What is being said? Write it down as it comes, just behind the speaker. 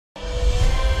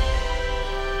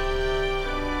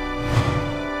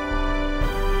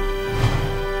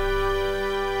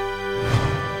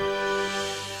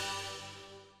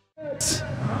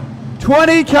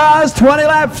20 cars, 20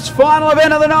 laps, final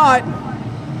event of the night.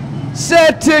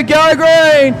 Set to go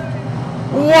green.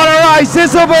 What a race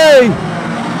this will be.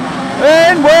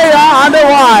 And we are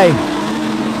underway.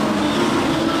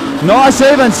 Nice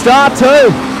even start too.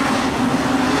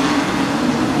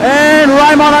 And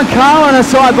Raymond and Carlin are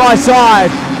side by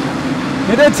side.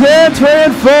 Into turn 3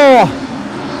 and 4.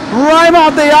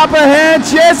 Raymond the upper hand,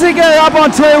 Jessica up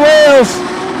on 2 wheels.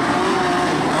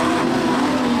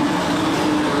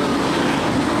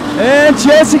 And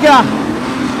Jessica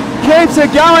keeps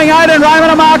it going. Aiden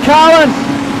Raymond and Mark Carlin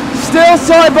still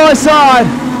side by side.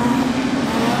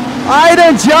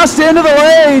 Aiden just into the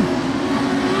lead.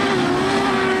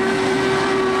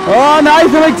 Oh,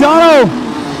 Nathan McDonald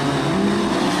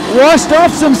washed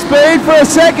off some speed for a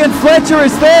second. Fletcher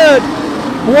is third.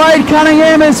 Wade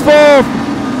Cunningham is fourth.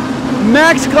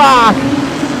 Max Clark.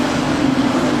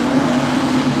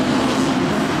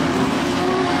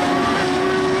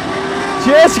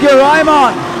 Jessica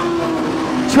Raymond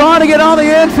trying to get on the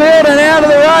infield and out of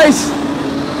the race.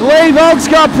 Lee Volk's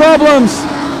got problems.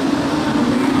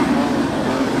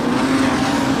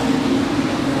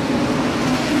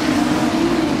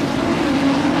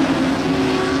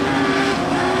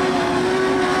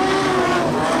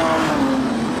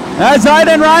 As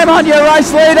Aiden Raymond, your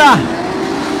race leader,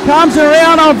 comes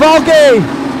around on Volky.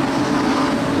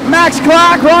 Max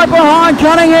Clark right behind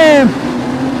Cunningham.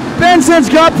 Benson's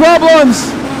got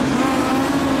problems.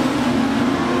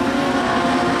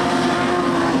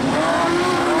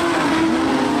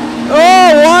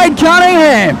 Oh, Wade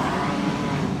Cunningham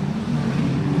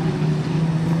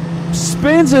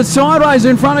spins it sideways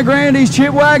in front of Grandy's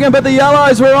chip wagon, but the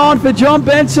yellows were on for John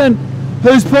Benson,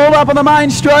 who's pulled up on the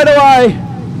main straightaway.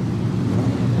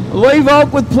 Lee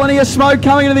Volk with plenty of smoke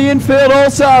coming to the infield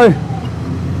also.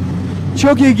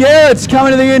 Chucky Garrett's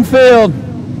coming to the infield.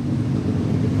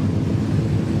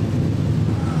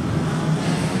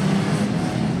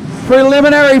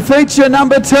 Preliminary feature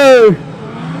number 2.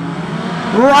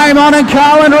 Raymond and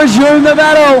Carlin resume the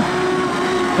battle.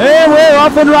 And we're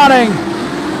off and running.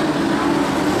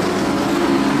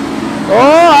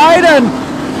 Oh, Aiden.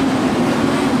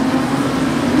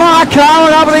 Mark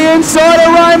Carlin up at the inside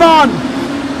of Raymond.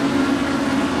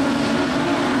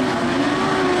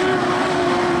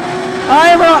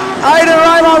 Aiden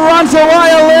Raymond runs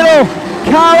away a little.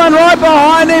 Carlin right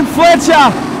behind him.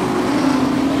 Fletcher.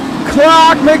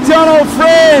 Clark, McDonald,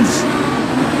 Friends.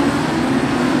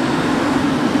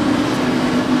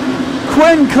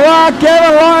 Quinn Clark,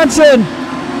 Gavin Lawrenson,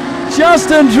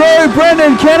 Justin Drew,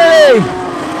 Brendan Kennedy.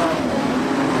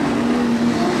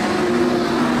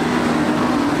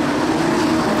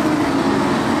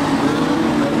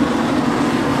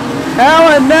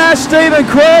 Alan Nash, Stephen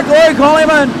Quirk, Luke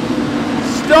Hollyman,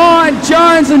 Stein,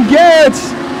 Jones and Garrett.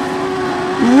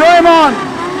 Raymond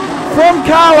from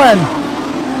Carlin.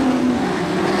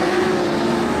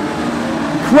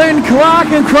 Quinn Clark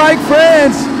and Craig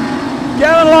Friends.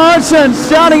 Gavin Lawrenson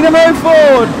starting to move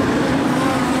forward.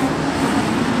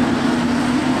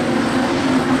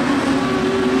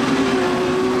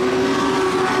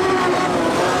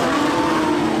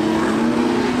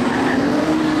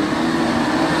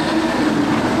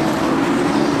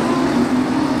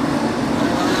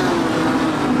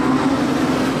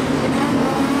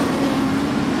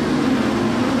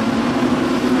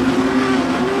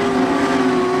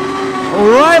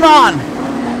 Raymond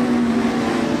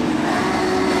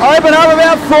open up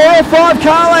about 4 or 5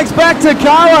 car lengths back to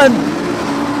Carlin.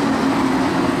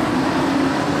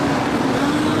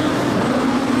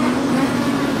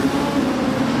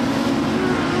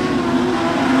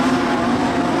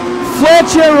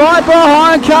 Fletcher right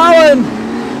behind Carlin.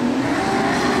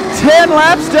 10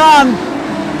 laps done.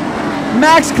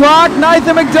 Max Clark,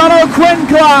 Nathan McDonald, Quentin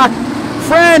Clark,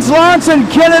 Franz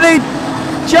Lawrenson, Kennedy,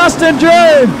 Justin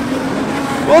Drew.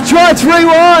 We'll try 3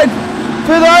 wide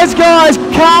for those guys.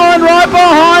 Carlin right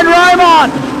behind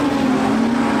Raymond.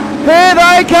 Here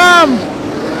they come.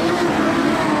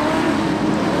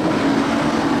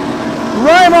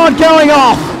 Raymond going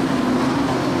off.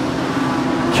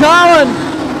 Carlin.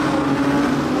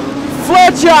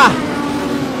 Fletcher.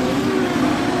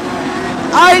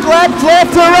 8 laps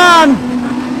left to run.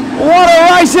 What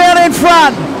a race out in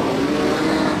front.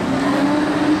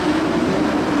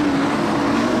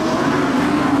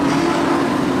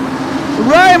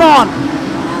 Raymond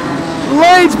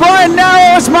leads by a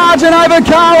narrowest margin over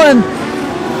Carlin.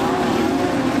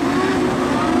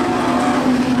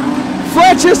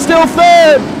 Fletcher still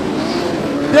third.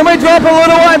 Then we drop a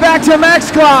little way back to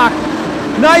Max Clark.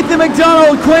 Nathan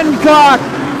McDonald, Quentin Clark.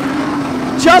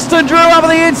 Justin Drew up on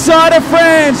the inside of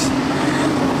France.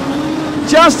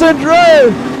 Justin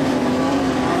Drew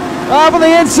Up on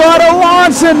the inside of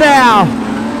Lawson now.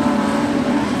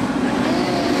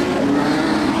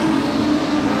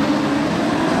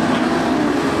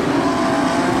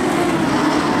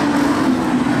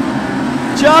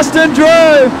 Justin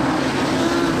Drew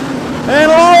and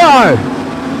Loro.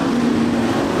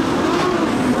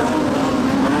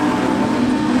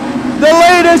 The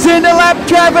leaders into lap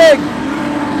traffic.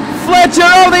 Fletcher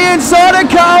on the inside of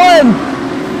Cohen.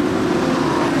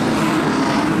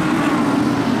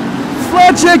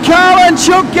 Fletcher, Cohen,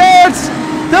 Chook gets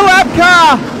the lap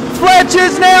car.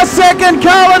 Fletcher's now second,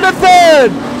 Cohen to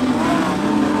third.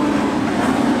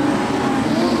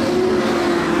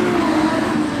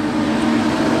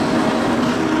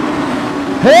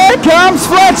 Here comes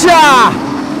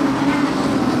Fletcher.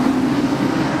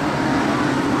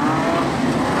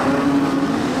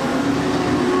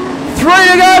 Three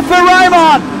to go for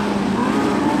Raymond.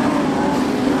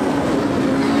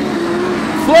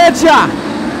 Fletcher,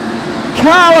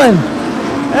 Carlin,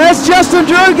 as Justin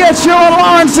Drew gets Sean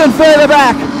Lawrenson further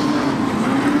back.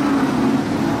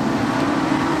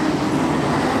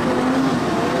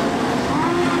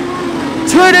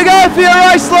 Two to go for your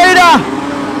race leader.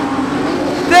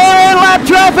 They're in lap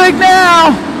traffic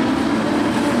now.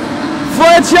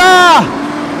 Fletcher,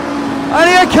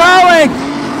 only a car length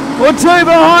or two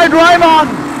behind Raymond.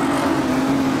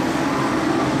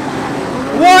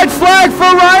 White flag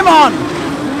for Raymond.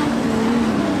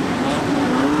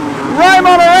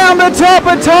 Raymond around the top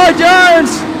of Ty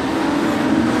Jones.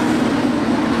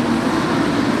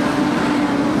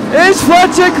 Is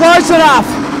Fletcher close enough?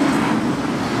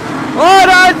 I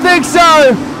don't think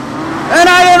so. And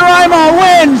Aiden Raymond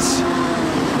wins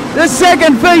the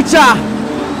second feature.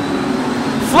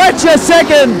 Fletcher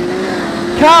second,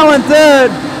 Carlin third,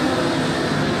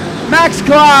 Max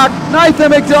Clark,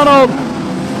 Nathan McDonald,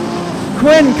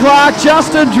 Quinn Clark,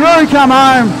 Justin Drew come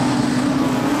home.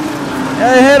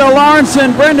 Ahead of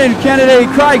Lawrenson, Brendan Kennedy,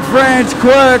 Craig French,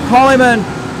 Quirk, Hollyman,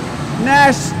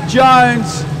 Nash,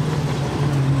 Jones,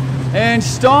 and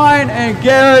Stein and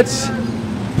Garrett.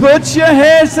 Put your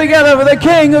hands together for the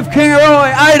king of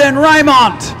Kingaroy, Aiden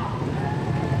Raymond.